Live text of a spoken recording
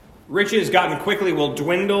Riches gotten quickly will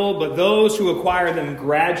dwindle, but those who acquire them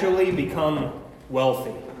gradually become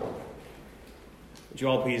wealthy. Would you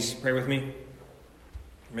all please pray with me?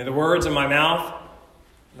 May the words of my mouth,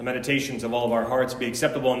 the meditations of all of our hearts be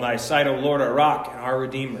acceptable in thy sight, O Lord, our rock and our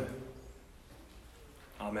Redeemer.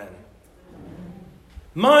 Amen.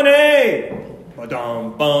 Money!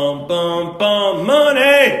 Ba-dum, bum, bum, bum,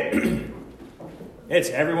 money! It's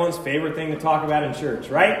everyone's favorite thing to talk about in church,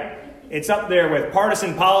 right? It's up there with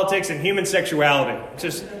partisan politics and human sexuality.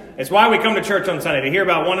 It's why we come to church on Sunday, to hear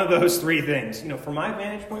about one of those three things. From my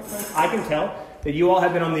vantage point, friends, I can tell that you all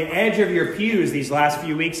have been on the edge of your pews these last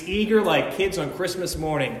few weeks, eager like kids on Christmas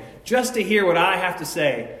morning, just to hear what I have to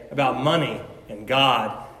say about money and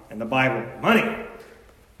God and the Bible. Money,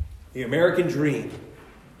 the American dream,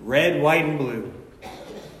 red, white, and blue.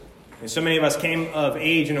 And so many of us came of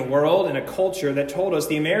age in a world and a culture that told us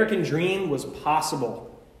the American dream was possible.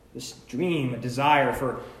 This dream, a desire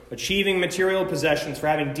for achieving material possessions, for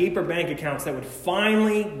having deeper bank accounts that would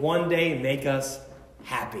finally one day make us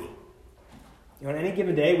happy. On any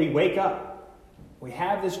given day, we wake up. We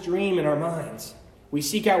have this dream in our minds. We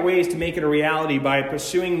seek out ways to make it a reality by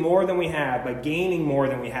pursuing more than we have, by gaining more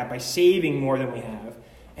than we have, by saving more than we have.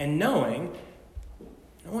 And knowing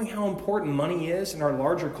how important money is in our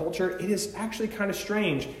larger culture, it is actually kind of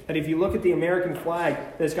strange that if you look at the American flag,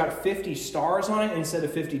 that it's got 50 stars on it instead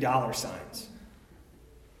of $50 signs.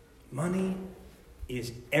 Money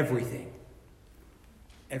is everything.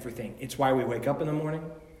 Everything. It's why we wake up in the morning.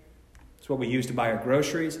 It's what we use to buy our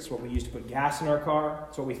groceries. It's what we use to put gas in our car.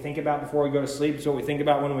 It's what we think about before we go to sleep. It's what we think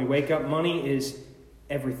about when we wake up. Money is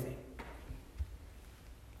everything.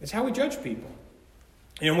 It's how we judge people.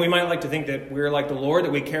 We might like to think that we're like the Lord,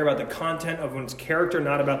 that we care about the content of one's character,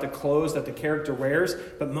 not about the clothes that the character wears.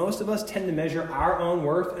 But most of us tend to measure our own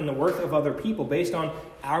worth and the worth of other people based on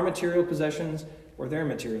our material possessions or their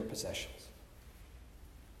material possessions.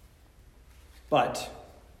 But,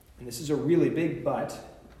 and this is a really big but,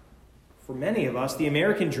 for many of us, the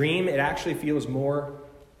American dream, it actually feels more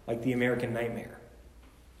like the American nightmare.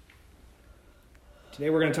 Today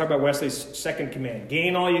we're going to talk about Wesley's second command.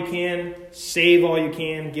 Gain all you can, save all you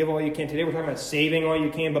can, give all you can. Today we're talking about saving all you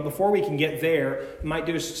can. But before we can get there, it might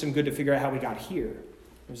do us some good to figure out how we got here.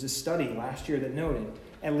 There was this study last year that noted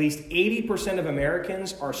at least 80% of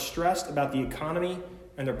Americans are stressed about the economy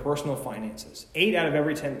and their personal finances. 8 out of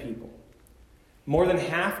every 10 people. More than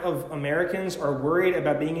half of Americans are worried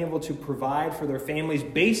about being able to provide for their family's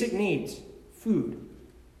basic needs: food,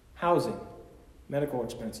 housing, medical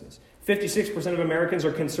expenses. 56% of Americans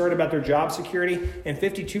are concerned about their job security, and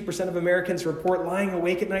 52% of Americans report lying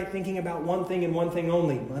awake at night thinking about one thing and one thing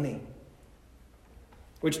only: money.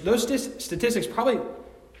 Which those statistics probably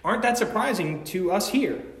aren't that surprising to us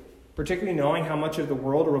here, particularly knowing how much of the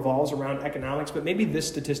world revolves around economics, but maybe this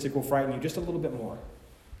statistic will frighten you just a little bit more.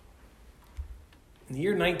 In the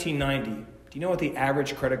year 1990, do you know what the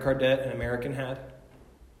average credit card debt an American had?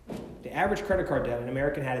 The average credit card debt an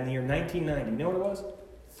American had in the year 1990, you know what it was?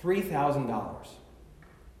 $3,000.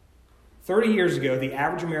 30 years ago, the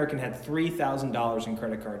average American had $3,000 in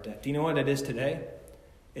credit card debt. Do you know what it is today?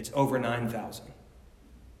 It's over $9,000.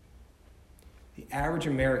 The average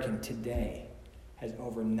American today has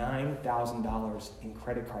over $9,000 in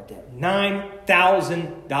credit card debt.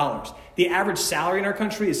 $9,000. The average salary in our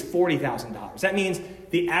country is $40,000. That means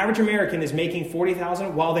the average American is making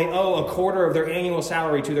 $40,000 while they owe a quarter of their annual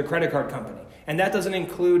salary to their credit card company. And that doesn't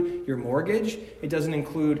include your mortgage. It doesn't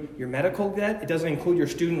include your medical debt. It doesn't include your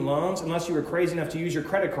student loans, unless you were crazy enough to use your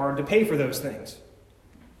credit card to pay for those things.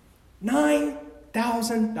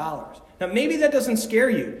 $9,000. Now, maybe that doesn't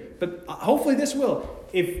scare you, but hopefully this will.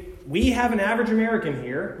 If we have an average American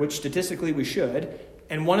here, which statistically we should,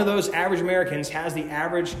 and one of those average Americans has the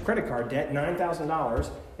average credit card debt,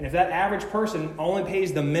 $9,000, and if that average person only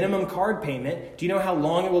pays the minimum card payment, do you know how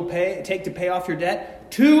long it will take to pay off your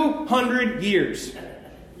debt? 200 years.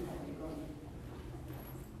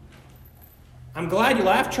 I'm glad you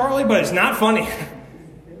laughed, Charlie, but it's not funny.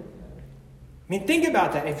 Think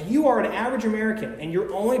about that. If you are an average American and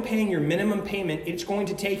you're only paying your minimum payment, it's going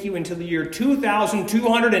to take you until the year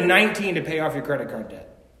 2219 to pay off your credit card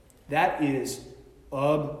debt. That is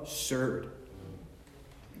absurd.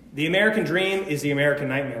 The American dream is the American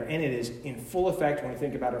nightmare, and it is in full effect when we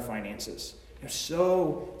think about our finances.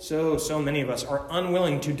 So many of us are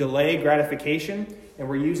unwilling to delay gratification, and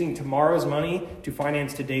we're using tomorrow's money to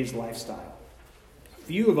finance today's lifestyle.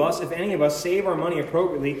 Few of us, if any of us, save our money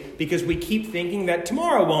appropriately because we keep thinking that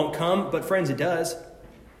tomorrow won't come, but friends, it does.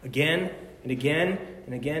 Again and again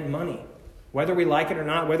and again, money. Whether we like it or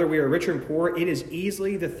not, whether we are rich or poor, it is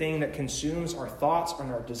easily the thing that consumes our thoughts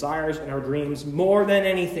and our desires and our dreams more than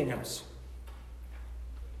anything else.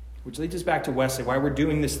 Which leads us back to Wesley, why we're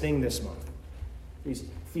doing this thing this month. These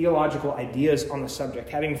theological ideas on the subject.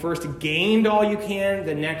 Having first gained all you can,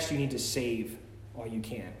 the next you need to save all you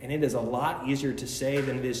can. And it is a lot easier to say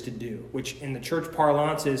than it is to do, which in the church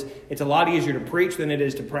parlance is, it's a lot easier to preach than it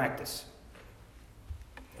is to practice.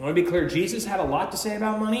 I want to be clear, Jesus had a lot to say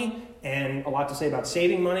about money and a lot to say about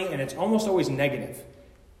saving money, and it's almost always negative.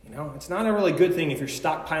 It's not a really good thing if you're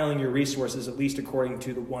stockpiling your resources, at least according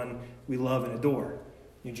to the one we love and adore.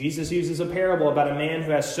 Jesus uses a parable about a man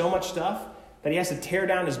who has so much stuff that he has to tear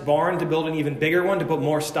down his barn to build an even bigger one to put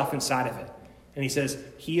more stuff inside of it. And he says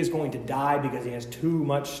he is going to die because he has too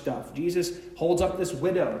much stuff. Jesus holds up this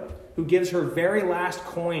widow who gives her very last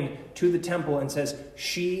coin to the temple and says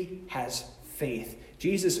she has faith.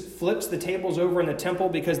 Jesus flips the tables over in the temple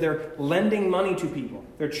because they're lending money to people.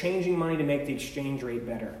 They're changing money to make the exchange rate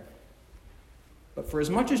better. But for as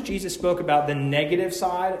much as Jesus spoke about the negative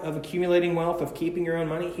side of accumulating wealth, of keeping your own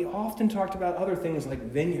money, he often talked about other things like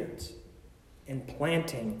vineyards and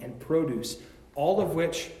planting and produce, all of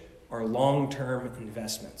which are long-term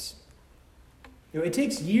investments. It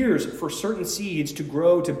takes years for certain seeds to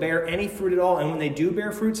grow to bear any fruit at all, and when they do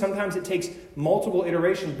bear fruit, sometimes it takes multiple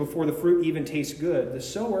iterations before the fruit even tastes good. The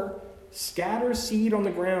sower scatters seed on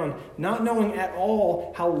the ground, not knowing at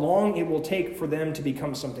all how long it will take for them to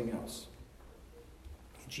become something else.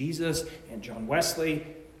 Jesus and John Wesley,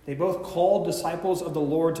 they both called disciples of the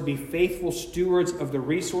Lord to be faithful stewards of the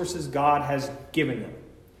resources God has given them.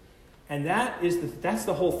 And that's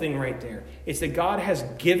the whole thing right there. It's that God has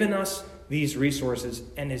given us these resources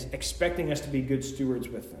and is expecting us to be good stewards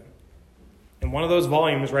with them. In one of those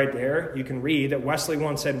volumes right there, you can read that Wesley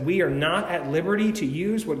once said, "We are not at liberty to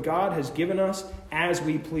use what God has given us as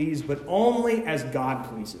we please, but only as God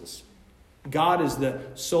pleases. God is the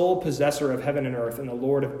sole possessor of heaven and earth and the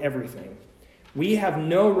Lord of everything. We have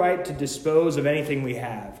no right to dispose of anything we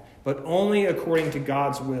have, but only according to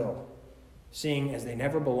God's will, seeing as they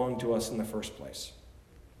never belonged to us in the first place."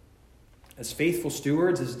 As faithful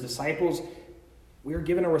stewards, as disciples, we are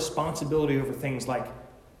given a responsibility over things like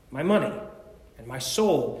my money and my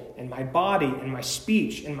soul and my body and my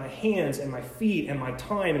speech and my hands and my feet and my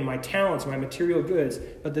time and my talents and my material goods.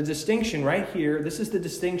 But the distinction right here, this is the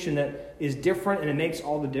distinction that is different, and it makes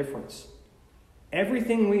all the difference.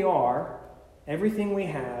 Everything we are, everything we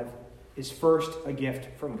have, is first a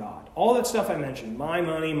gift from God. All that stuff I mentioned, my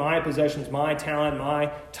money, my possessions, my talent,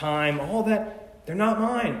 my time, all that, they're not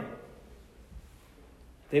mine.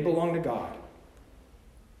 They belong to God.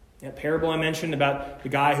 That parable I mentioned about the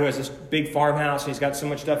guy who has this big farmhouse and he's got so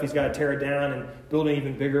much stuff he's got to tear it down and build an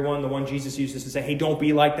even bigger one, the one Jesus uses to say, hey, don't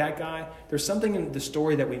be like that guy. There's something in the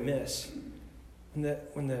story that we miss. When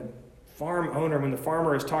the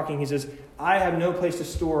farmer is talking, he says, I have no place to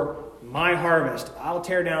store my harvest. I'll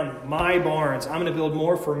tear down my barns. I'm going to build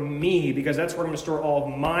more for me because that's where I'm going to store all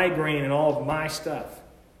of my grain and all of my stuff.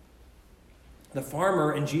 The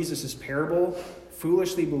farmer in Jesus' parable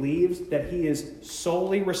foolishly believes that he is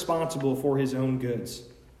solely responsible for his own goods,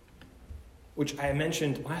 which I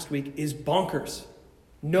mentioned last week is bonkers.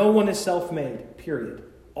 No one is self-made, period.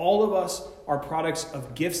 All of us are products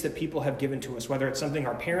of gifts that people have given to us, whether it's something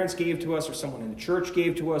our parents gave to us or someone in the church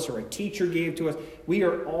gave to us or a teacher gave to us. We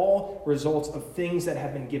are all results of things that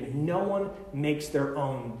have been given. No one makes their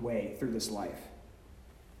own way through this life.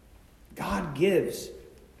 God gives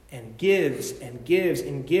and gives and gives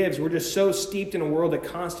and gives. We're just so steeped in a world that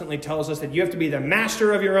constantly tells us that you have to be the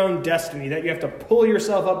master of your own destiny, that you have to pull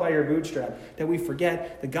yourself up by your bootstrap, that we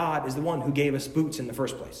forget that God is the one who gave us boots in the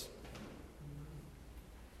first place.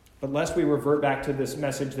 But lest we revert back to this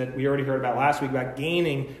message that we already heard about last week about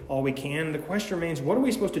gaining all we can, the question remains, what are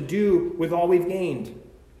we supposed to do with all we've gained?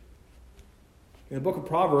 In the book of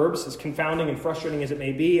Proverbs, as confounding and frustrating as it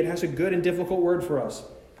may be, it has a good and difficult word for us,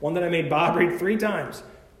 one that I made Bob read 3 times.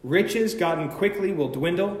 Riches gotten quickly will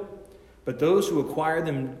dwindle, but those who acquire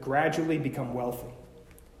them gradually become wealthy.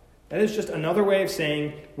 That is just another way of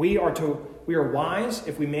saying we are wise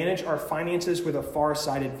if we manage our finances with a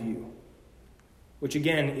far-sighted view, which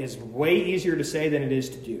again is way easier to say than it is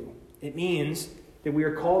to do. It means that we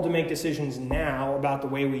are called to make decisions now about the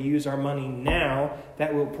way we use our money now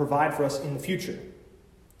that will provide for us in the future.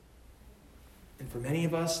 And for many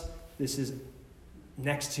of us, this is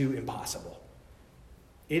next to impossible.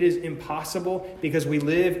 It is impossible because we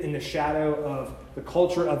live in the shadow of the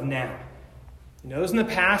culture of now. Those in the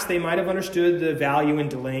past, they might have understood the value in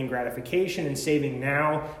delaying gratification and saving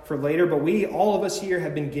now for later, but all of us here,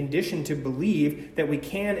 have been conditioned to believe that we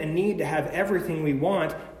can and need to have everything we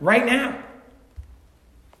want right now.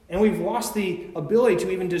 And we've lost the ability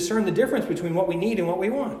to even discern the difference between what we need and what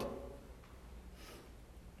we want.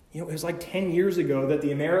 It was like 10 years ago that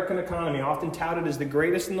the American economy, often touted as the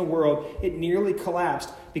greatest in the world, it nearly collapsed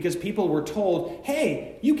because people were told,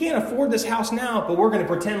 hey, you can't afford this house now, but we're going to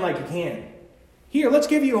pretend like you can. Here, let's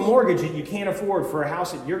give you a mortgage that you can't afford for a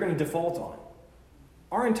house that you're going to default on.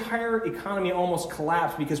 Our entire economy almost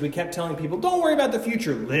collapsed because we kept telling people, don't worry about the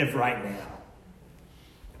future, live right now.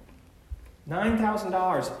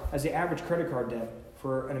 $9,000 as the average credit card debt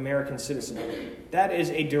for an American citizen. That is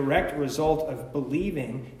a direct result of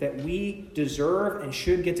believing that we deserve and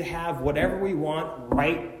should get to have whatever we want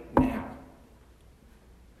right now.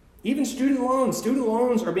 Even student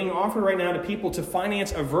loans are being offered right now to people to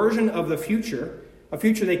finance a version of the future, a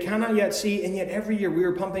future they cannot yet see, and yet every year we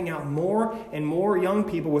are pumping out more and more young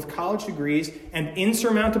people with college degrees and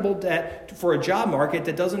insurmountable debt for a job market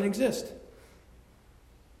that doesn't exist.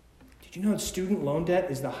 Did you know that student loan debt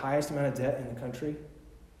is the highest amount of debt in the country?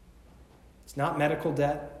 It's not medical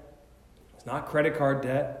debt. It's not credit card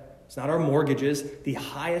debt. It's not our mortgages. The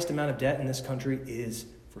highest amount of debt in this country is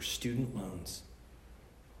for student loans.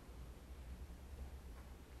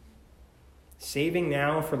 Saving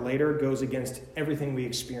now for later goes against everything we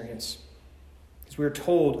experience. Because we're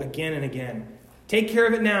told again and again, take care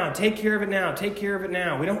of it now, take care of it now, take care of it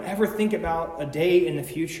now. We don't ever think about a day in the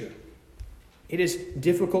future. It is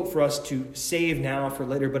difficult for us to save now for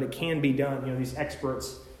later, but it can be done. These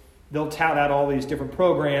experts, they'll tout out all these different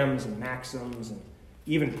programs and maxims and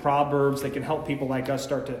even proverbs that can help people like us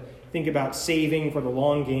start to think about saving for the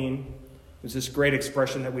long game. There's this great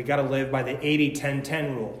expression that we got to live by the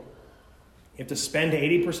 80-10-10 rule. You have to spend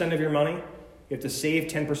 80% of your money, you have to save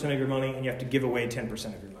 10% of your money, and you have to give away 10%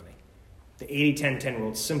 of your money. The 80-10-10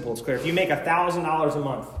 rule. It's simple, it's clear. If you make $1,000 a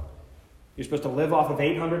month, you're supposed to live off of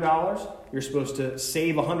 $800, you're supposed to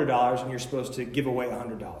save $100, and you're supposed to give away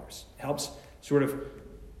 $100. It helps sort of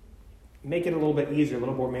make it a little bit easier, a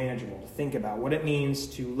little more manageable to think about what it means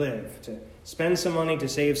to live, to spend some money, to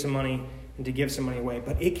save some money, and to give some money away.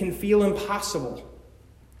 But it can feel impossible.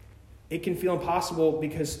 It can feel impossible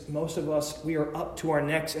because most of us, we are up to our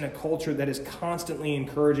necks in a culture that is constantly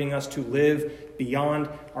encouraging us to live beyond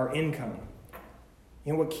our income.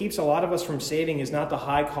 What keeps a lot of us from saving is not the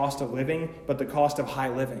high cost of living, but the cost of high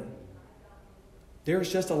living.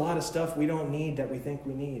 There's just a lot of stuff we don't need that we think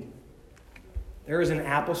we need. There is an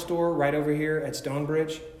Apple store right over here at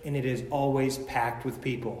Stonebridge, and it is always packed with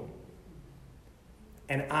people.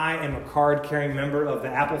 And I am a card-carrying member of the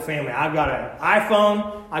Apple family. I've got an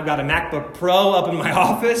iPhone. I've got a MacBook Pro up in my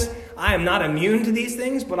office. I am not immune to these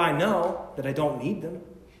things, but I know that I don't need them.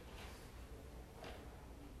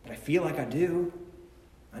 But I feel like I do.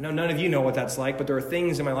 I know none of you know what that's like, but there are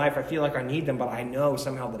things in my life I feel like I need them, but I know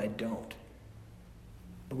somehow that I don't.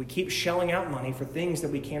 But we keep shelling out money for things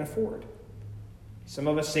that we can't afford. Some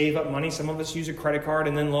of us save up money, some of us use a credit card,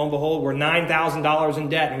 and then lo and behold, we're $9,000 in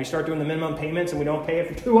debt, and we start doing the minimum payments, and we don't pay it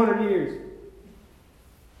for 200 years.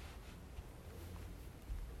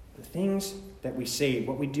 The things that we save,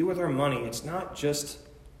 what we do with our money, it's not just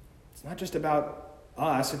about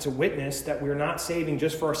us. It's a witness that we're not saving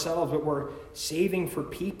just for ourselves, but we're saving for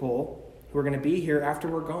people who are going to be here after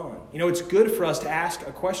we're gone. It's good for us to ask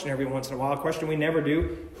a question every once in a while, a question we never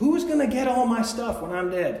do. Who's going to get all my stuff when I'm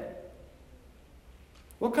dead?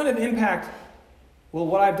 What kind of impact will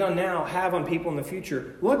what I've done now have on people in the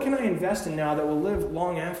future? What can I invest in now that will live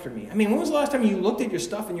long after me? When was the last time you looked at your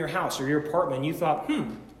stuff in your house or your apartment and you thought,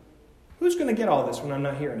 who's going to get all this when I'm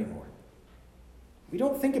not here anymore? We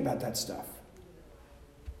don't think about that stuff.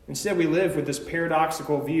 Instead, we live with this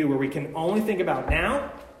paradoxical view where we can only think about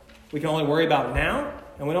now, we can only worry about now,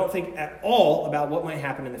 and we don't think at all about what might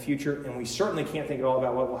happen in the future, and we certainly can't think at all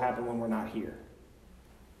about what will happen when we're not here.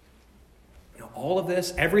 All of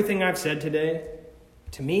this, everything I've said today,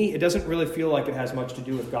 to me, it doesn't really feel like it has much to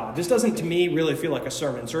do with God. This doesn't, to me, really feel like a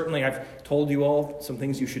sermon. Certainly, I've told you all some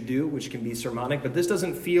things you should do, which can be sermonic, but this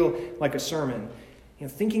doesn't feel like a sermon.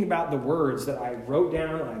 Thinking about the words that I wrote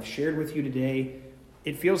down and I've shared with you today,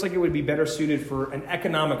 it feels like it would be better suited for an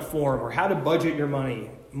economic forum or how to budget your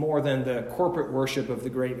money more than the corporate worship of the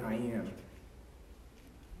great I am.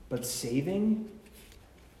 But saving,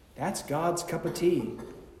 that's God's cup of tea.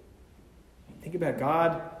 Think about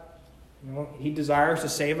God. He desires to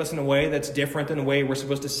save us in a way that's different than the way we're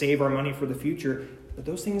supposed to save our money for the future. But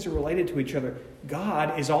those things are related to each other.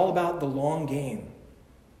 God is all about the long game.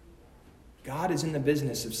 God is in the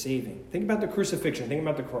business of saving. Think about the crucifixion. Think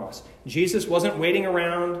about the cross. Jesus wasn't waiting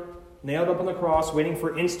around, nailed up on the cross, waiting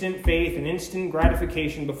for instant faith and instant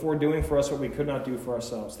gratification before doing for us what we could not do for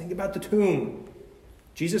ourselves. Think about the tomb.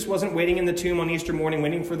 Jesus wasn't waiting in the tomb on Easter morning,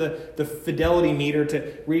 waiting for the fidelity meter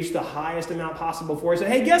to reach the highest amount possible before he said,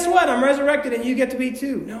 hey, guess what? I'm resurrected and you get to be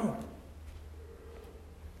too. No.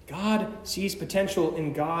 God sees potential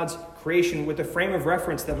in God's creation with a frame of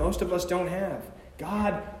reference that most of us don't have.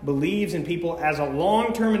 God believes in people as a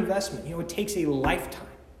long-term investment. It takes a lifetime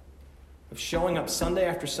of showing up Sunday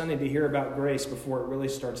after Sunday to hear about grace before it really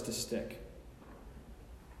starts to stick.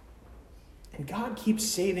 And God keeps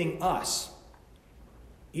saving us,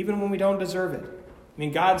 even when we don't deserve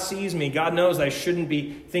it. God sees me. God knows I shouldn't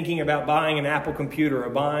be thinking about buying an Apple computer or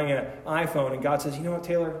buying an iPhone. And God says, you know what,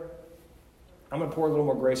 Taylor? I'm going to pour a little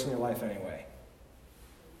more grace in your life anyway.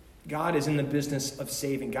 God is in the business of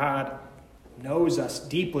saving. God knows us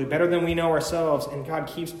deeply, better than we know ourselves, and God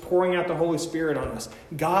keeps pouring out the Holy Spirit on us.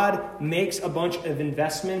 God makes a bunch of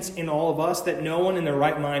investments in all of us that no one in their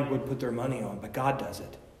right mind would put their money on, but God does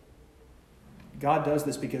it. God does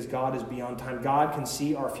this because God is beyond time. God can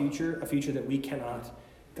see our future, a future that we cannot.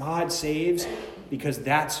 God saves because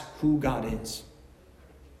that's who God is.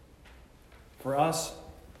 For us,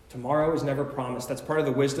 tomorrow is never promised. That's part of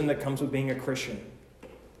the wisdom that comes with being a Christian.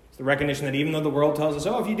 It's the recognition that even though the world tells us,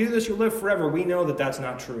 if you do this, you'll live forever, we know that that's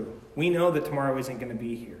not true. We know that tomorrow isn't going to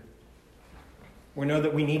be here. We know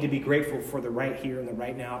that we need to be grateful for the right here and the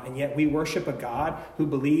right now, and yet we worship a God who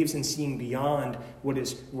believes in seeing beyond what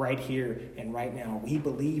is right here and right now. We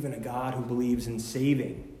believe in a God who believes in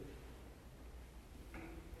saving,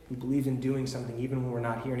 who believes in doing something even when we're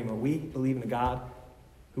not here anymore. We believe in a God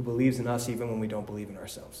who believes in us even when we don't believe in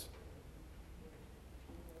ourselves.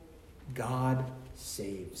 God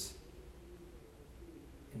saves.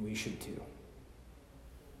 And we should too.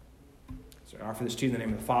 So I offer this to you in the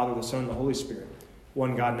name of the Father, the Son, and the Holy Spirit,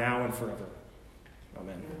 one God now and forever.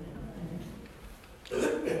 Amen.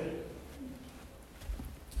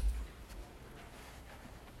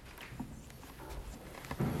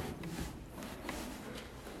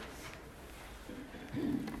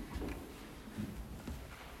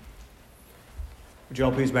 Would you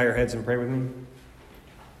all please bow your heads and pray with me?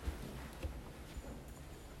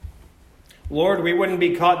 Lord, we wouldn't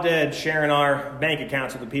be caught dead sharing our bank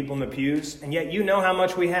accounts with the people in the pews, and yet you know how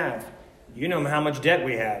much we have. You know how much debt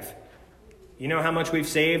we have. You know how much we've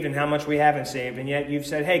saved and how much we haven't saved, and yet you've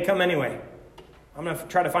said, hey, come anyway. I'm going to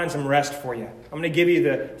try to find some rest for you. I'm going to give you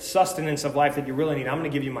the sustenance of life that you really need. I'm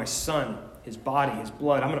going to give you my Son, his body, his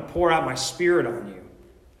blood. I'm going to pour out my Spirit on you.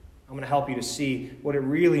 I'm going to help you to see what it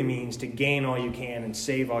really means to gain all you can and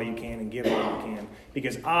save all you can and give all you can.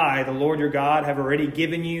 Because I, the Lord your God, have already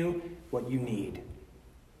given you what you need.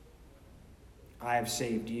 I have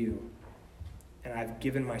saved you, and I've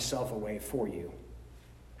given myself away for you.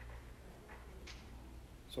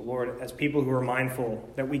 So Lord, as people who are mindful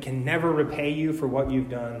that we can never repay you for what you've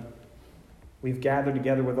done, we've gathered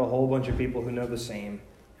together with a whole bunch of people who know the same,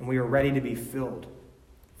 and we are ready to be filled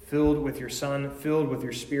with your Son, filled with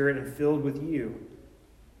your Spirit, and filled with you,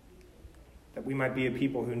 that we might be a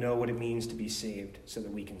people who know what it means to be saved so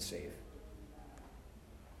that we can save.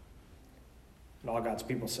 And all God's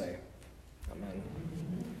people say, amen.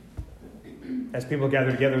 As people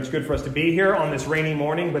gather together, it's good for us to be here on this rainy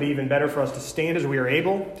morning, but even better for us to stand as we are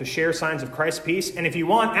able to share signs of Christ's peace. And if you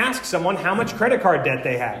want, ask someone how much credit card debt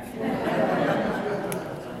they have.